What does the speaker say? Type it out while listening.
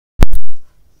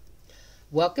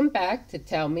Welcome back to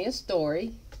Tell Me a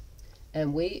Story,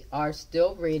 and we are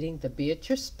still reading the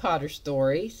Beatrice Potter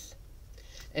stories.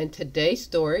 And today's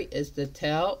story is the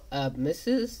tale of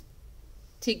Mrs.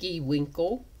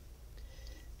 Tiggy-Winkle,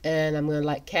 and I'm going to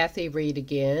let Kathy read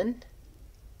again.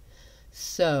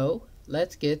 So,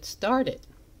 let's get started.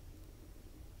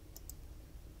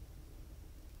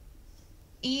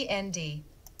 E.N.D.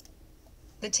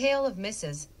 The Tale of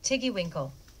Mrs.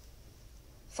 Tiggy-Winkle.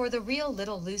 For the real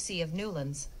little Lucy of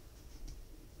Newlands.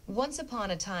 Once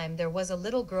upon a time there was a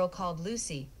little girl called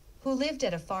Lucy, who lived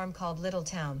at a farm called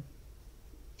Littletown.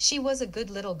 She was a good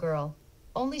little girl,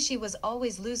 only she was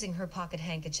always losing her pocket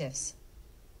handkerchiefs.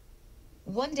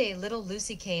 One day little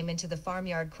Lucy came into the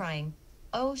farmyard crying.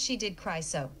 Oh, she did cry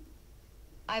so.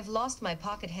 I've lost my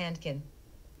pocket handkin.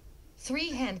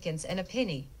 3 handkins and a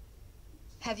penny.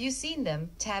 Have you seen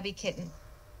them, Tabby kitten?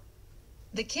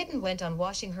 The kitten went on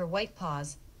washing her white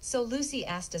paws, so Lucy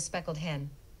asked a speckled hen.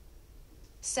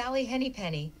 Sally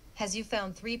Hennypenny, has you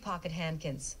found 3 pocket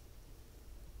handkins?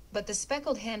 But the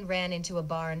speckled hen ran into a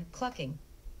barn, clucking.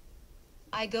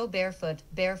 I go barefoot,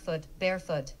 barefoot,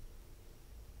 barefoot.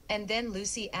 And then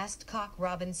Lucy asked Cock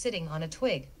Robin sitting on a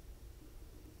twig.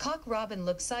 Cock Robin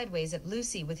looked sideways at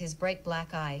Lucy with his bright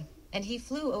black eye, and he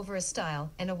flew over a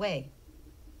stile and away.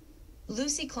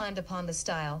 Lucy climbed upon the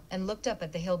stile and looked up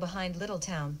at the hill behind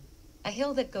Littletown, a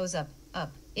hill that goes up,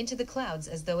 up, into the clouds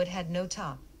as though it had no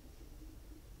top.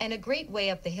 And a great way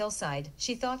up the hillside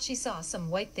she thought she saw some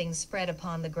white things spread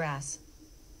upon the grass.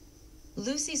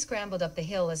 Lucy scrambled up the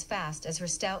hill as fast as her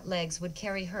stout legs would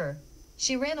carry her.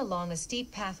 She ran along a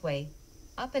steep pathway,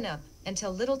 up and up,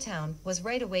 until Littletown was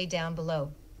right away down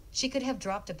below. She could have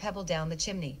dropped a pebble down the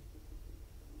chimney.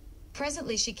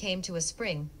 Presently she came to a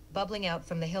spring, bubbling out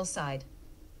from the hillside.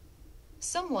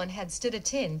 Someone had stood a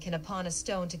tin can upon a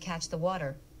stone to catch the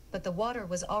water, but the water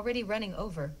was already running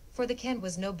over, for the can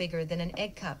was no bigger than an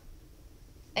egg cup.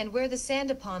 And where the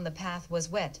sand upon the path was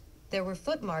wet, there were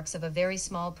footmarks of a very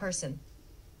small person.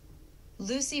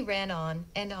 Lucy ran on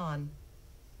and on.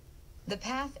 The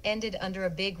path ended under a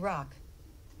big rock.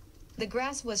 The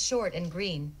grass was short and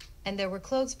green, and there were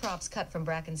clothes props cut from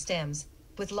bracken stems,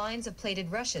 with lines of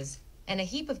plaited rushes, and a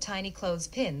heap of tiny clothes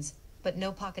pins, but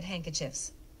no pocket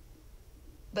handkerchiefs.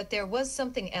 But there was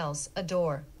something else, a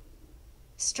door.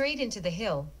 Straight into the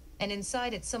hill, and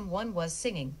inside it someone was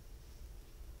singing.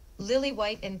 Lily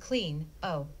white and clean,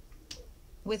 oh.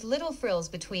 With little frills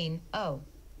between, oh.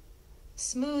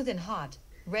 Smooth and hot,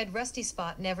 red rusty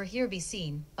spot never here be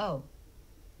seen, oh.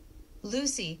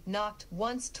 Lucy knocked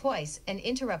once, twice, and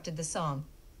interrupted the song.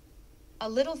 A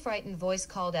little frightened voice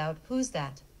called out, Who's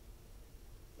that?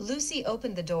 Lucy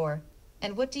opened the door,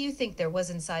 and what do you think there was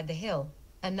inside the hill?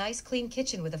 A nice clean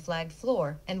kitchen with a flagged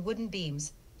floor and wooden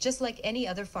beams, just like any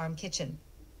other farm kitchen.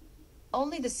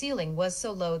 Only the ceiling was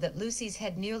so low that Lucy's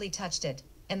head nearly touched it,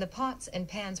 and the pots and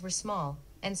pans were small,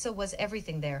 and so was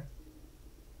everything there.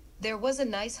 There was a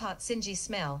nice hot singy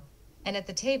smell, and at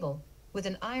the table, with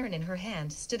an iron in her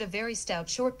hand, stood a very stout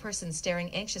short person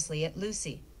staring anxiously at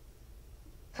Lucy.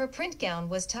 Her print gown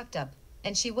was tucked up,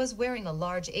 and she was wearing a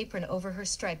large apron over her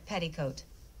striped petticoat.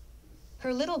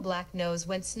 Her little black nose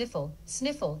went sniffle,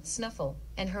 sniffle, snuffle,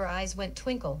 and her eyes went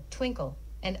twinkle, twinkle,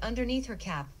 and underneath her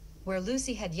cap, where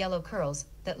Lucy had yellow curls,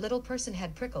 that little person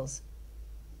had prickles.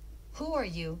 Who are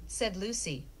you? Said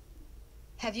Lucy.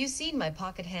 Have you seen my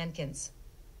pocket handkins?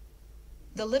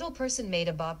 The little person made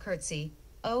a bob curtsy.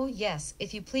 Oh, yes,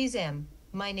 if you please,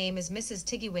 my name is Mrs.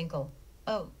 Tiggy-Winkle.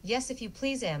 Oh, yes, if you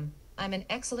please, I'm an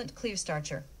excellent clear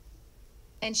starcher.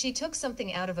 And she took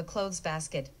something out of a clothes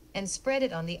basket, and spread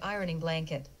it on the ironing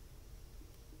blanket.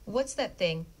 What's that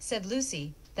thing? Said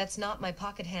Lucy. That's not my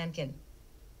pocket handkin.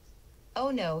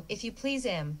 Oh no, if you please,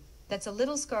 that's a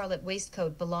little scarlet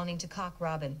waistcoat belonging to Cock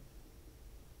Robin.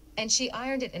 And she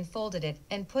ironed it and folded it,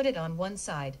 and put it on one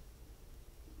side.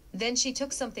 Then she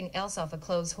took something else off a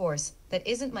clothes horse. That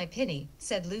isn't my pinny,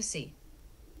 said Lucy.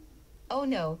 Oh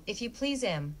no, if you please,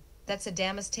 that's a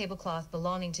damask tablecloth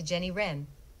belonging to Jenny Wren.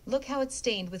 Look how it's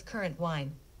stained with currant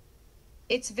wine.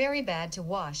 It's very bad to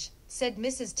wash, said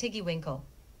Mrs. Tiggy-Winkle.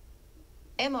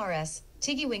 Mrs.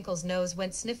 Tiggy-Winkle's nose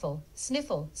went sniffle,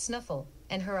 sniffle, snuffle,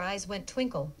 and her eyes went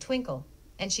twinkle, twinkle,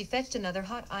 and she fetched another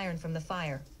hot iron from the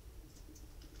fire.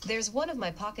 There's one of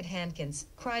my pocket handkins,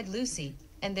 cried Lucy,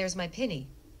 and there's my pinny.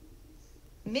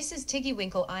 Mrs.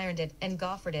 Tiggy-Winkle ironed it and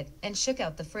goffered it and shook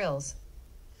out the frills.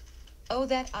 Oh,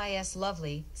 that is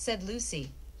lovely, said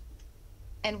Lucy.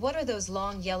 And what are those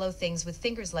long yellow things with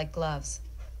fingers like gloves?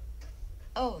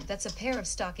 Oh, that's a pair of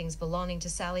stockings belonging to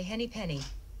Sally Hennypenny.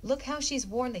 Look how she's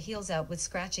worn the heels out with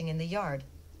scratching in the yard.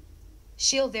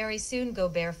 She'll very soon go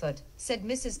barefoot, said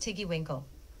Mrs. Tiggy-Winkle.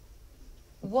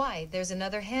 Why, there's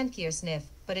another handkerchief sniff,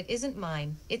 but it isn't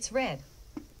mine, it's red.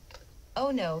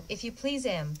 Oh no, if you please,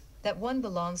 that one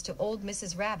belongs to old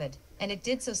Mrs. Rabbit, and it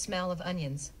did so smell of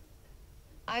onions.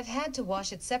 I've had to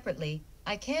wash it separately,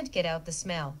 I can't get out the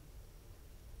smell.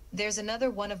 There's another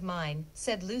one of mine,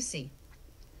 said Lucy.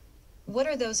 What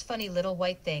are those funny little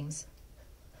white things?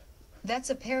 That's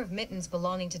a pair of mittens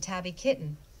belonging to Tabby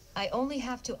Kitten. I only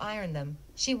have to iron them,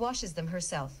 she washes them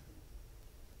herself.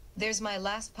 There's my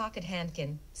last pocket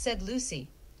handkin, said Lucy.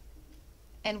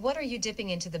 And what are you dipping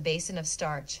into the basin of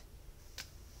starch?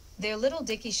 They're little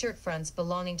dicky shirt fronts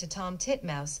belonging to Tom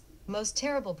Titmouse, most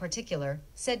terrible particular,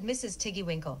 said Mrs.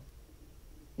 Tiggy-Winkle.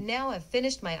 Now I've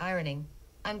finished my ironing,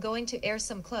 I'm going to air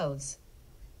some clothes.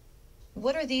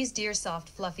 What are these dear soft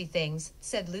fluffy things,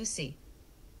 said Lucy.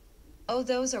 Oh,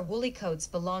 those are woolly coats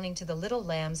belonging to the little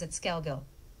lambs at Skelgo.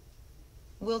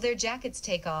 Will their jackets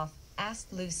take off?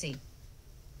 Asked Lucy.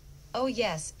 Oh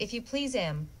yes, if you please,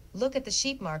 look at the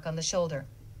sheep mark on the shoulder.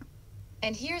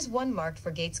 And here's one marked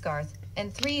for Gatesgarth,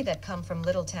 and 3 that come from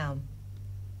Littletown.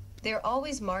 They're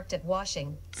always marked at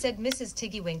washing, said Mrs.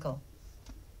 Tiggy-Winkle.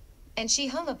 And she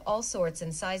hung up all sorts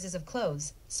and sizes of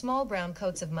clothes, small brown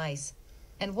coats of mice,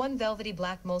 and one velvety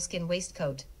black moleskin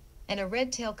waistcoat, and a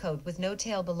red tailcoat with no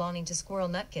tail belonging to Squirrel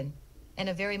Nutkin, and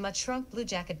a very much shrunk blue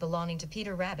jacket belonging to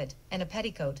Peter Rabbit, and a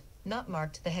petticoat, not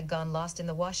marked, that had gone lost in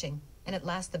the washing, and at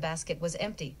last the basket was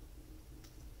empty.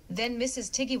 Then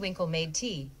Mrs. Tiggy-Winkle made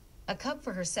tea, a cup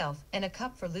for herself and a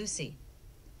cup for Lucy.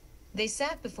 They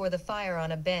sat before the fire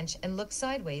on a bench and looked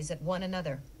sideways at one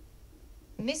another.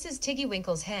 Mrs.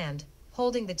 Tiggy-Winkle's hand,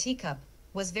 holding the teacup,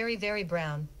 was very, very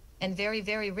brown, and very,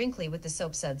 very wrinkly with the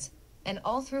soapsuds, and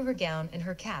all through her gown and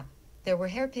her cap there were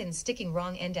hairpins sticking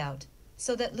wrong end out,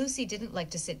 so that Lucy didn't like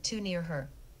to sit too near her.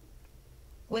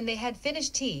 When they had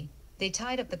finished tea, they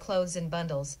tied up the clothes in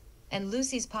bundles, and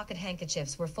Lucy's pocket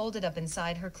handkerchiefs were folded up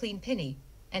inside her clean pinny,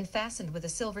 and fastened with a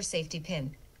silver safety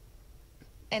pin.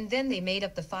 And then they made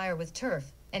up the fire with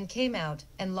turf, and came out,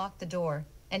 and locked the door,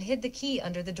 and hid the key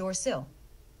under the door sill.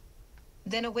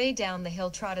 Then away down the hill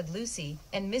trotted Lucy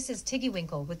and Mrs.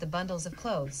 Tiggy-Winkle with the bundles of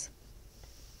clothes.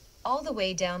 All the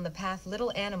way down the path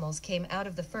little animals came out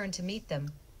of the fern to meet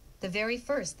them. The very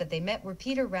first that they met were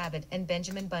Peter Rabbit and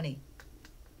Benjamin Bunny.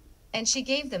 And she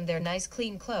gave them their nice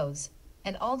clean clothes,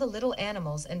 and all the little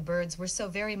animals and birds were so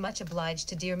very much obliged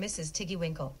to dear Mrs.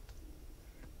 Tiggy-Winkle.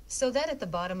 So that at the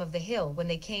bottom of the hill, when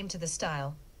they came to the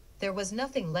stile, there was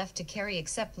nothing left to carry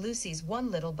except Lucy's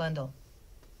one little bundle.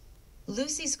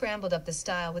 Lucy scrambled up the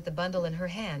stile with the bundle in her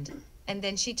hand, and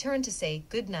then she turned to say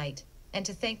good night, and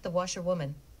to thank the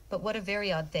washerwoman, but what a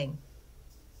very odd thing.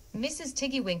 Mrs.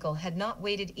 Tiggy-Winkle had not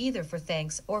waited either for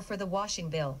thanks or for the washing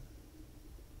bill.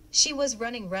 She was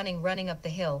running up the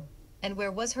hill, and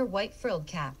where was her white frilled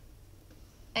cap?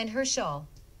 And her shawl?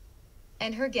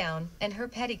 And her gown, and her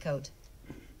petticoat?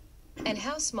 And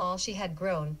how small she had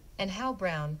grown, and how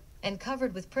brown, and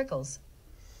covered with prickles.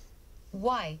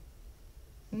 Why,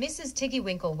 Mrs.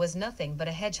 Tiggy-Winkle was nothing but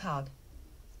a hedgehog.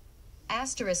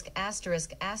 Asterisk,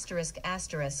 asterisk, asterisk,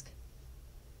 asterisk.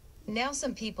 Now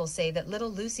some people say that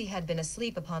little Lucy had been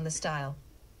asleep upon the stile,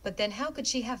 but then how could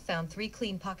she have found 3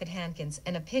 clean pocket handkins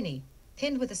and a pinny,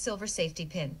 pinned with a silver safety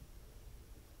pin?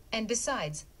 And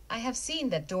besides, I have seen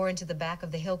that door into the back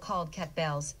of the hill called Cat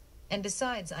Bell's, and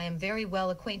besides I am very well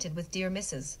acquainted with dear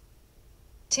Mrs.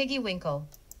 Tiggy-Winkle.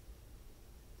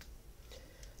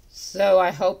 So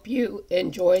I hope you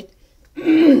enjoyed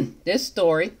this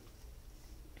story.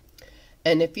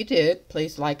 And if you did,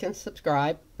 please like and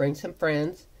subscribe, bring some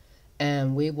friends,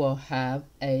 and we will have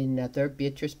another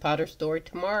Beatrice Potter story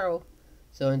tomorrow.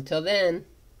 So until then,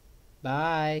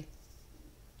 bye.